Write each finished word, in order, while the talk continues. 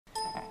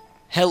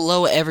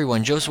Hello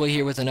everyone, Josue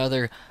here with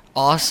another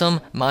awesome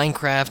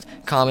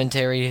Minecraft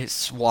commentary,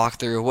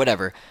 walkthrough,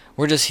 whatever.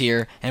 We're just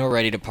here and we're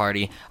ready to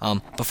party.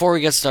 Before we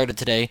get started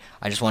today,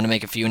 I just want to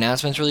make a few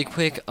announcements really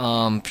quick.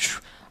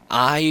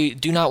 I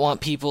do not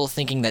want people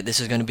thinking that this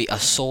is going to be a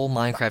sole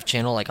Minecraft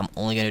channel, like I'm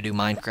only going to do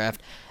Minecraft.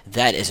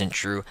 That isn't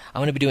true. I'm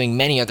going to be doing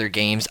many other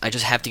games. I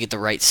just have to get the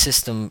right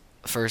system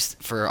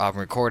first for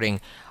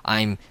recording.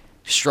 I'm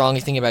strongly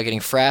thinking about getting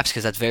Fraps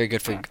because that's very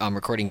good for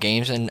recording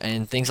games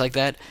and things like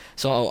that.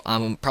 So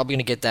I'm probably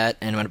going to get that,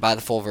 and I'm going to buy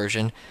the full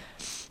version.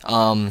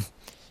 Um,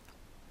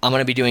 I'm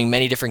going to be doing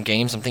many different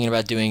games. I'm thinking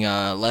about doing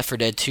Left 4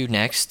 Dead 2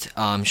 next,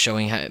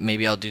 showing how,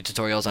 maybe I'll do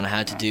tutorials on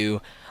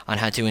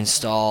how to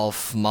install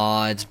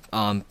mods,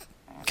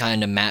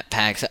 kind of map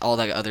packs, all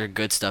that other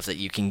good stuff that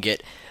you can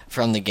get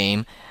from the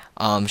game.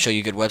 Show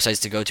you good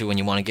websites to go to when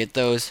you want to get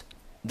those.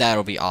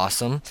 That'll be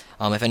awesome.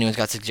 If anyone's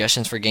got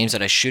suggestions for games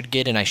that I should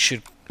get and I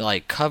should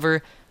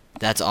cover,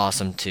 that's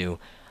awesome too.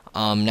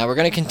 Now we're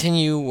gonna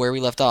continue where we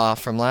left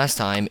off from last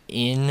time.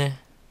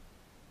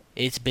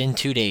 It's been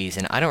 2 days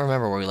and I don't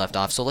remember where we left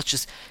off, so let's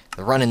just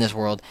run in this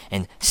world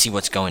and see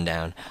what's going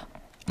down.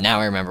 Now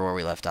I remember where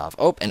we left off.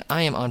 Oh, and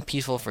I am on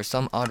peaceful for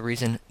some odd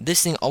reason.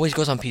 This thing always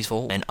goes on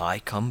peaceful and I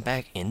come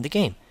back in the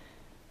game.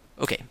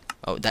 Okay.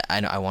 Oh, that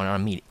I want it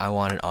on medium. I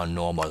want it on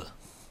normal.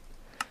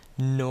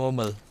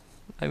 Normal.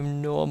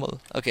 I'm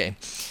normal. Okay.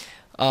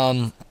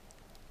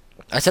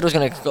 I said I was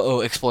gonna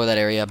go explore that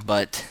area,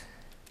 but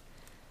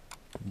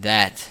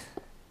that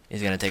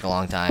is gonna take a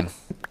long time,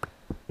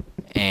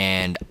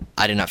 and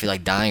I do not feel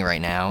like dying right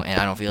now, and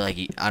I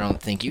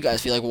don't think you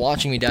guys feel like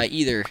watching me die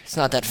either. It's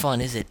not that fun,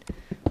 is it?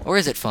 Or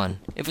is it fun?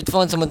 If it's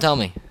fun, someone tell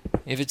me.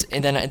 If it's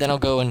and then I'll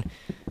go and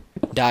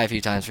die a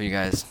few times for you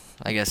guys.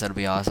 I guess that'll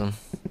be awesome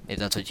if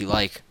that's what you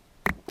like.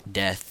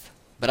 Death,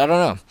 but I don't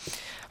know.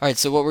 All right,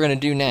 so what we're gonna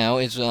do now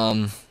is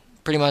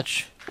pretty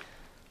much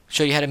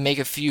show you how to make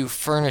a few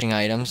furnishing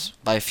items.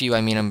 By a few,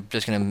 I mean I'm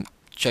just going to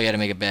show you how to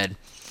make a bed.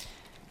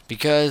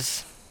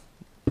 Because,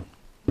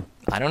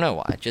 I don't know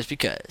why, just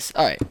because.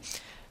 Alright,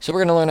 so we're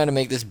going to learn how to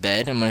make this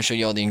bed. I'm going to show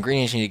you all the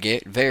ingredients you need to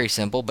get. Very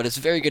simple, but it's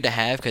very good to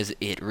have because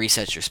it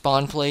resets your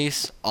spawn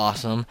place.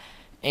 Awesome.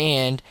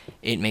 And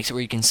it makes it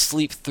where you can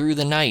sleep through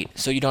the night,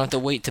 so you don't have to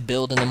wait to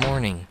build in the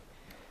morning.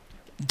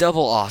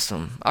 Double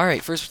awesome.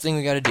 Alright, first thing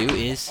we got to do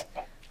is,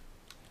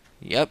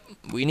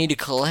 we need to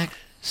collect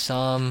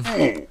some...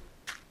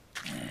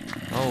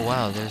 Oh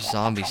wow, there's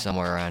zombies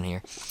somewhere around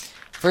here.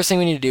 First thing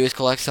we need to do is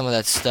collect some of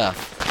that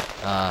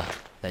stuff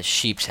that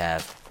sheeps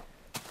have.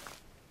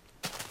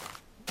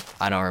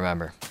 I don't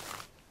remember.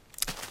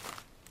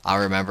 I'll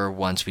remember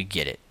once we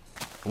get it.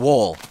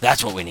 Wool,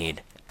 that's what we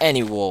need.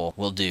 Any wool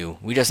will do.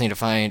 We just need to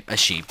find a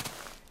sheep.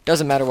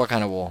 Doesn't matter what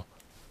kind of wool.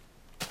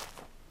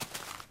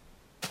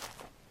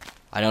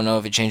 I don't know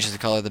if it changes the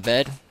color of the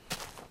bed.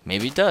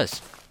 Maybe it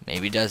does.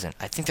 Maybe it doesn't.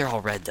 I think they're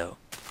all red though.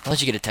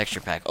 Unless you get a texture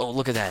pack. Oh,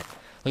 look at that.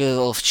 Look at the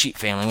little sheep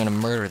family. I'm going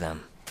to murder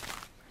them.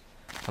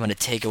 I'm going to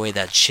take away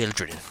their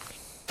children.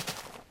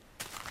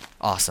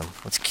 Awesome.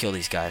 Let's kill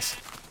these guys.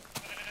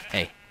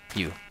 Hey,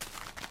 you.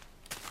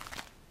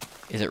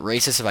 Is it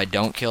racist if I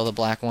don't kill the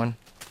black one?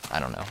 I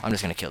don't know. I'm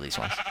just going to kill these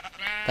ones.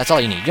 That's all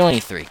you need. You only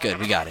need 3. Good,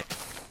 we got it.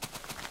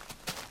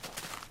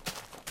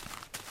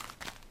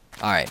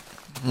 Alright.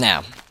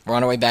 Now, we're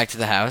on our way back to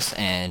the house,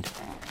 and...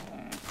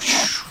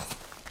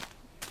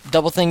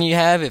 double thing you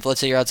have, if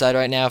let's say you're outside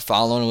right now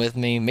following with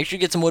me, make sure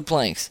you get some wood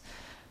planks,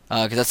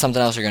 because that's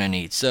something else you're going to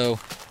need. So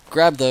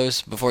grab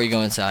those before you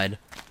go inside.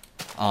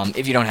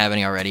 If you don't have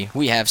any already,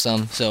 we have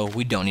some, so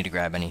we don't need to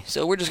grab any.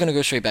 So we're just going to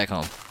go straight back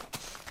home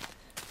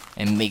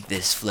and make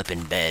this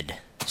flippin' bed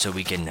so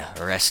we can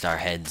rest our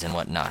heads and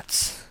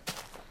whatnots.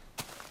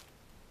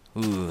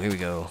 Ooh, here we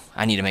go.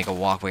 I need to make a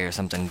walkway or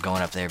something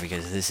going up there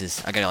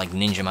because I gotta like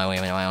ninja my way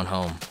into my own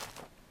home.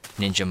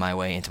 Ninja my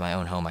way into my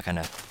own home.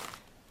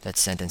 That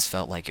sentence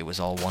felt like it was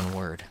all one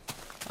word.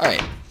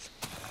 Alright.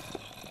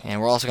 And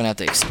we're also going to have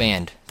to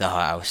expand the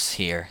house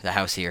here.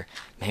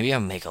 Maybe I'll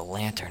make a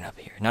lantern up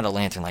here. Not a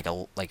lantern, like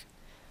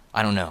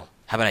I don't know.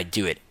 How about I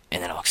do it,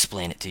 and then I'll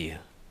explain it to you.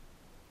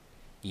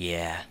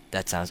 Yeah,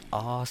 that sounds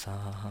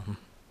awesome.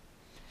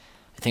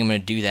 I think I'm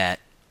going to do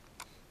that.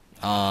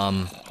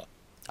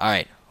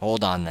 Alright,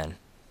 hold on then.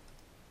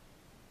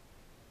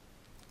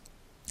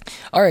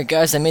 Alright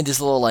guys, I made this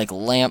little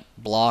lamp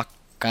block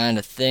kind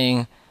of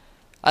thing.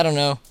 I don't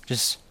know,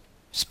 just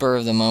spur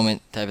of the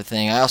moment type of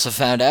thing. I also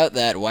found out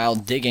that while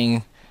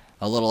digging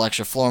a little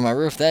extra floor on my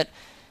roof that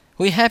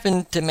we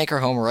happened to make our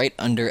home right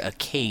under a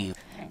cave,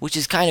 which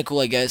is kind of cool,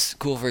 I guess.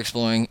 Cool for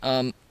exploring.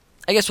 I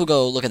guess we'll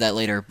go look at that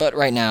later, but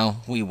right now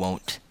we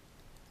won't.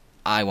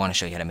 I want to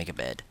show you how to make a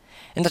bed.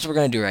 And that's what we're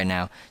going to do right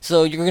now.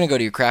 So you're going to go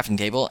to your crafting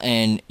table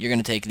and you're going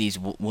to take these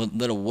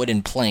little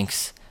wooden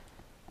planks.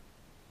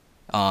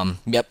 And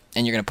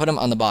you're going to put them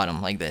on the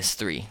bottom, like this,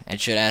 3. It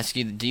should ask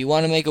you, do you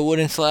want to make a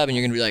wooden slab? And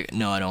you're going to be like,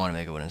 no, I don't want to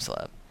make a wooden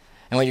slab.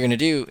 And what you're going to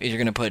do is you're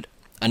going to put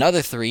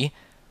another 3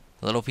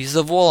 little pieces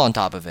of wool on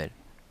top of it.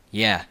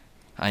 Yeah,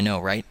 I know,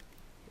 right?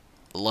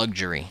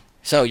 Luxury.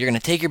 So you're going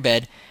to take your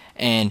bed,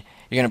 and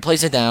you're going to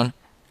place it down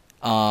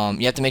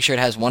You have to make sure it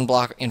has one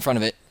block in front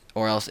of it,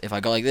 or else if I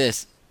go like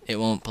this, it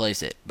won't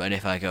place it. But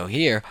if I go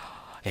here,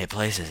 it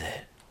places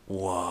it.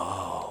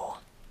 Whoa.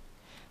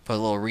 Put a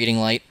little reading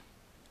light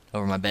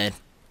over my bed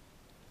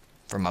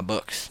for my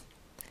books.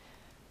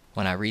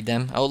 When I read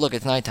them, oh look,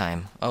 it's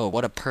nighttime. Oh,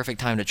 what a perfect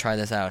time to try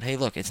this out. Hey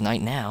look, it's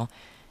night now.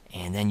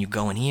 And then you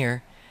go in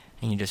here,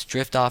 and you just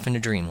drift off into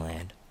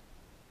dreamland.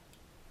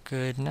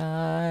 Good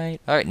night.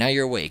 Alright, now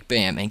you're awake.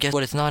 Bam. And guess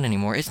what? It's not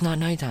anymore. It's not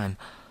nighttime.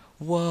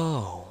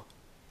 Whoa.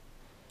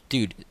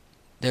 Dude,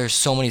 there's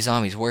so many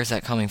zombies. Where's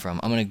that coming from?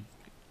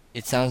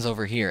 It sounds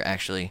over here,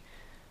 actually.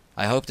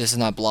 I hope this is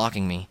not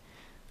blocking me.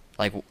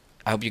 Like,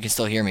 I hope you can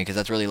still hear me, because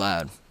that's really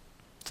loud.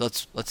 So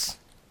let's...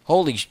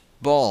 Holy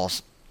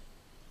balls.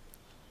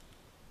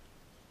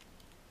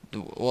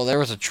 Well, there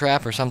was a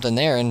trap or something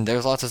there, and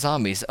there's lots of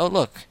zombies. Oh,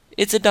 look.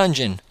 It's a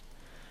dungeon.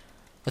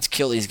 Let's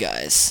kill these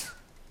guys.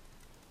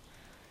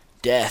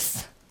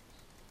 Death.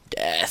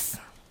 Death.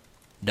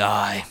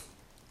 Die.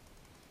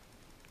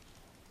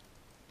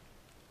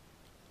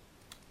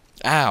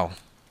 Ow.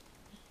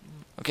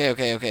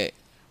 Okay.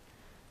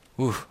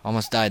 Whew,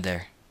 almost died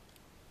there.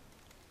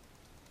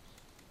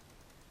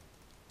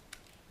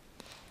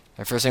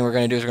 The first thing we're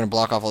going to do is we're going to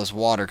block off all this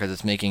water because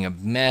it's making a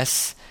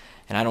mess,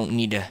 and I don't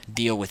need to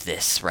deal with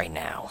this right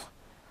now.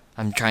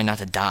 I'm trying not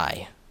to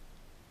die.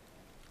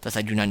 Thus,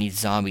 I do not need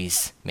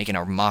zombies making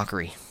a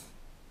mockery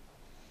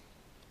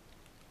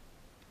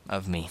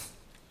of me.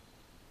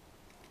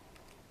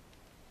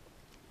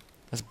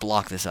 Let's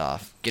block this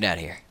off. Get out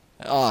of here.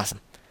 Awesome.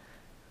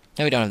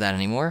 Now we don't have that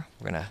anymore.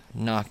 We're going to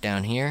knock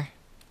down here.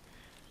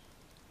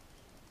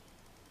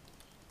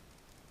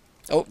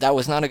 Oh, that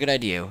was not a good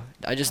idea.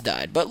 I just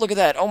died. But look at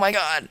that. Oh my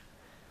god.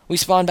 We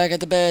spawned back at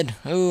the bed.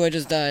 Oh, I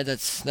just died.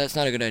 That's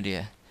not a good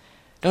idea.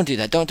 Don't do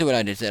that. Don't do what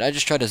I did. I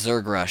just tried to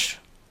Zerg rush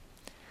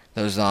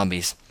those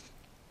zombies.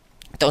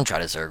 Don't try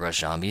to Zerg rush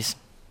zombies.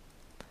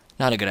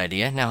 Not a good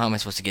idea. Now how am I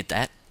supposed to get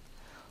that?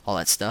 All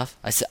that stuff.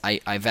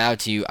 I vowed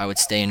to you I would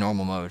stay in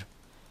normal mode.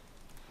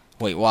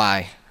 Wait,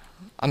 why?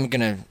 I'm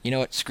gonna... You know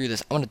what? Screw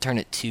this. I'm gonna turn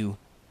it to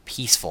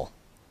peaceful.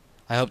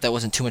 I hope that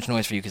wasn't too much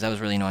noise for you, because that was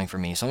really annoying for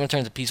me. So I'm going to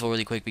turn it to peaceful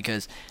really quick,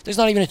 because there's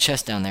not even a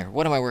chest down there.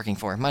 What am I working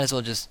for? Might as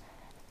well just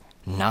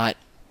not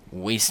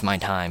waste my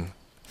time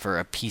for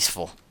a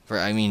peaceful... for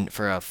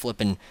a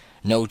flippin'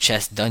 no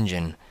chest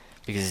dungeon,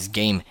 because this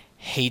game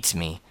hates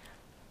me.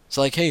 It's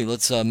like, hey,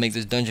 let's make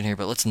this dungeon here,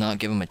 but let's not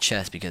give him a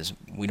chest, because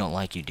we don't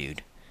like you,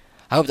 dude.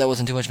 I hope that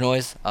wasn't too much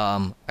noise.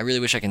 I really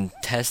wish I can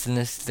test in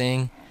this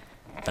thing,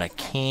 but I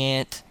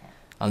can't.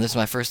 This is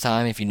my first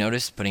time, if you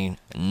notice, putting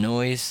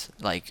noise,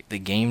 like the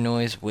game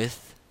noise,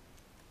 with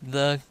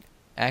the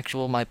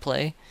actual my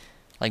play,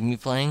 like me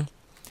playing.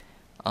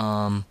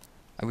 I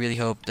really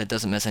hope that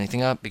doesn't mess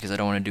anything up, because I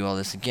don't want to do all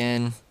this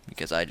again,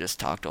 because I just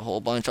talked a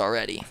whole bunch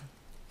already.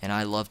 And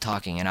I love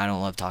talking, and I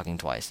don't love talking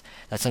twice.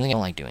 That's something I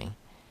don't like doing.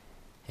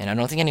 And I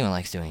don't think anyone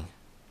likes doing.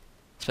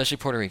 Especially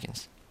Puerto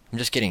Ricans. I'm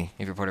just kidding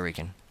if you're Puerto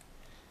Rican.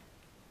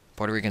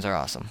 Puerto Ricans are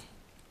awesome.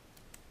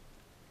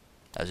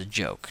 That was a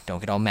joke. Don't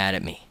get all mad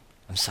at me.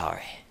 I'm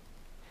sorry.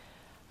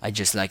 I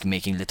just like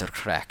making little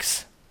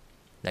cracks.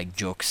 Like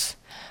jokes.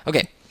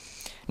 Okay.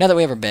 Now that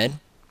we have our bed.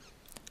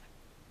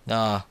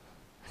 Now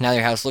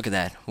your house, look at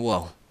that.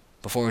 Whoa.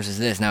 Before it was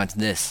this, now it's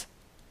this.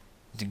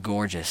 It's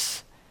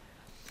gorgeous.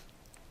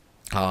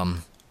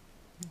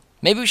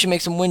 Maybe we should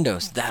make some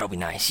windows. That'll be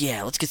nice.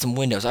 Yeah, let's get some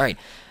windows. Alright.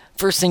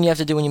 First thing you have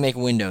to do when you make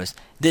windows.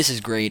 This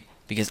is great,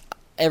 because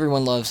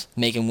everyone loves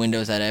making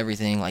windows out of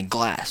everything. Like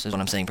glass is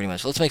what I'm saying pretty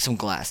much. So let's make some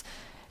glass.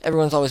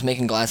 Everyone's always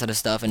making glass out of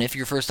stuff, and if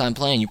you're first time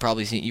playing, you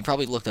probably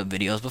looked up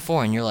videos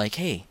before, and you're like,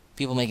 hey,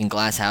 people making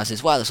glass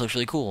houses. Wow, this looks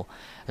really cool.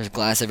 There's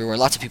glass everywhere.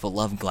 Lots of people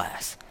love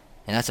glass,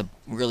 and that's a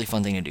really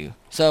fun thing to do.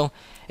 So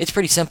it's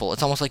pretty simple.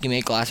 It's almost like you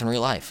make glass in real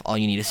life. All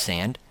you need is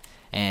sand,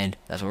 and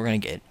that's what we're gonna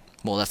get.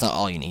 Well, that's not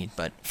all you need,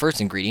 but first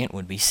ingredient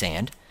would be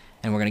sand,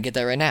 and we're gonna get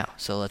that right now.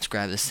 So let's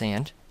grab this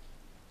sand.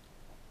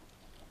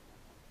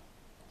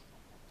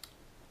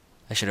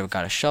 I should have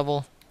got a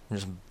shovel. I'm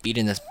just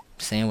beating this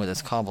sand with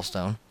this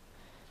cobblestone.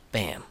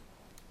 Bam.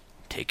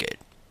 Take it.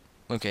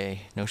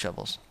 Okay, no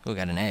shovels. We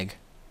got an egg.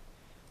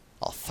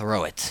 I'll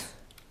throw it.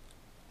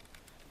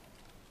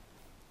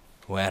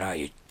 Where are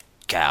you,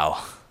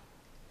 cow?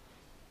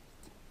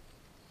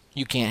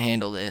 You can't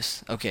handle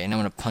this. Okay, now I'm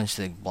gonna punch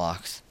the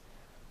blocks.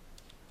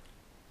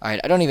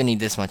 Alright, I don't even need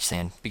this much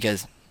sand,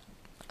 because...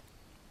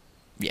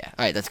 yeah,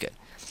 alright, that's good.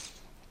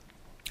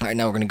 Alright,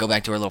 now we're gonna go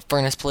back to our little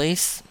furnace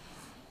place.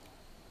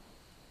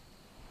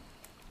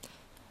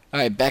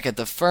 Alright, back at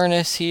the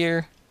furnace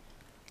here.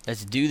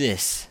 Let's do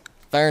this.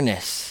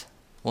 Furnace.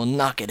 We'll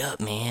knock it up,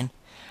 man.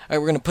 Alright,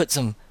 we're going to put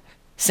some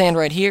sand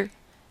right here.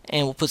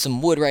 And we'll put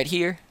some wood right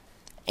here.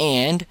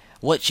 And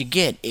what you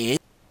get is...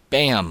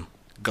 bam.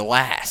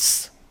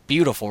 Glass.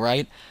 Beautiful,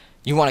 right?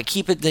 You want to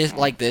keep it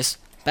like this.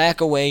 Back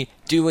away.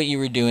 Do what you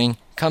were doing.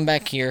 Come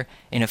back here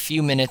in a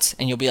few minutes.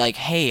 And you'll be like,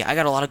 hey, I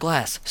got a lot of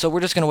glass. So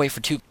we're just going to wait for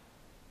two...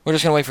 we're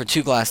just going to wait for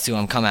 2 glass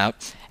to come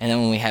out. And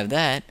then when we have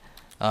that...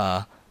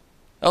 oh,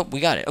 we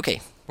got it. Okay.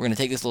 We're going to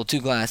take this little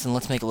 2 glass and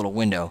let's make a little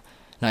window.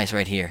 Nice,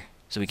 right here.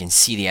 so we can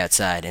see the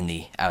outside and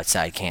the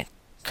outside can't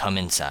come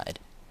inside.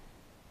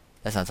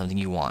 That's not something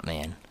you want,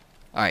 man.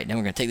 Alright, now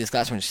we're going to take this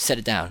glass, we're going to set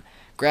it down.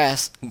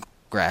 Glass,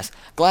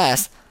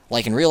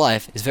 like in real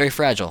life, is very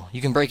fragile.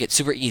 You can break it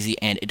super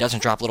easy and it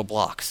doesn't drop little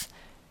blocks.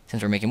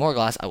 Since we're making more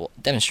glass, I will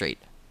demonstrate.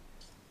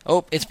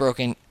 Oh, it's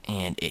broken,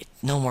 and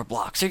no more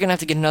blocks. So you're going to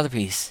have to get another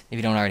piece if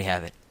you don't already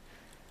have it.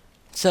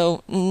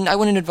 So, I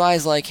wouldn't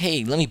advise, like,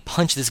 hey, let me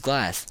punch this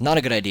glass. Not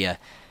a good idea.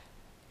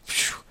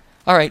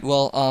 Alright,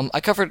 well, I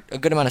covered a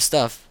good amount of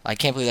stuff. I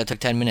can't believe that took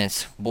 10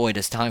 minutes. Boy,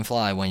 does time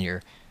fly when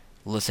you're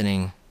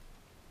listening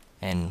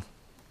and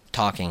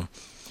talking.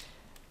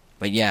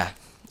 But yeah,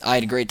 I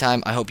had a great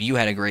time. I hope you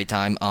had a great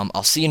time.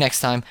 I'll see you next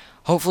time.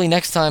 Hopefully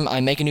next time I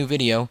make a new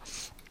video.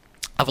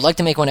 I would like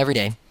to make one every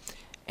day.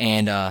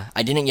 And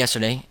I didn't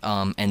yesterday,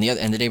 and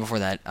the day before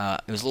that,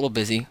 it was a little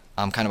busy.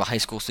 I'm kind of a high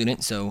school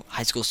student, so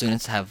high school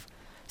students have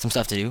some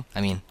stuff to do.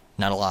 I mean,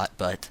 not a lot,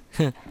 but,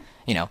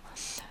 you know.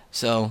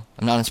 So,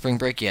 I'm not on spring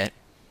break yet,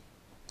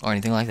 or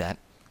anything like that.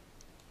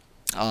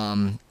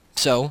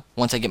 So,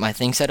 once I get my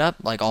thing set up,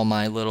 like all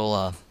my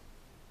little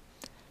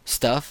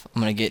stuff,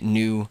 I'm going to get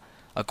new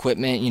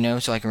equipment, you know,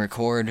 so I can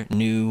record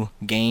new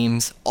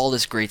games, all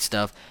this great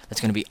stuff.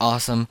 That's going to be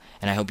awesome,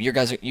 and I hope you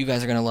guys are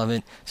going to love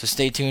it. So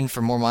stay tuned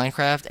for more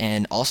Minecraft,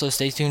 and also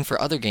stay tuned for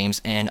other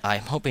games, and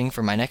I'm hoping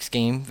for my next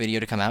game video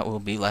to come out will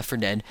be Left 4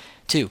 Dead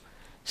 2.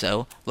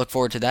 So look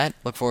forward to that.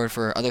 Look forward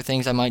for other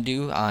things I might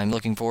do. I'm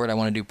looking forward. I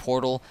want to do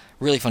Portal,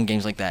 really fun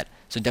games like that.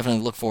 So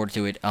definitely look forward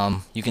to it.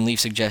 You can leave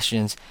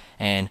suggestions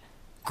and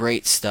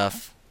great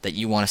stuff that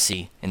you want to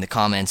see in the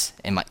comments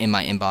in my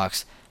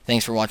inbox.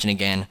 Thanks for watching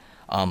again.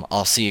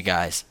 I'll see you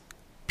guys.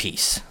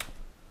 Peace.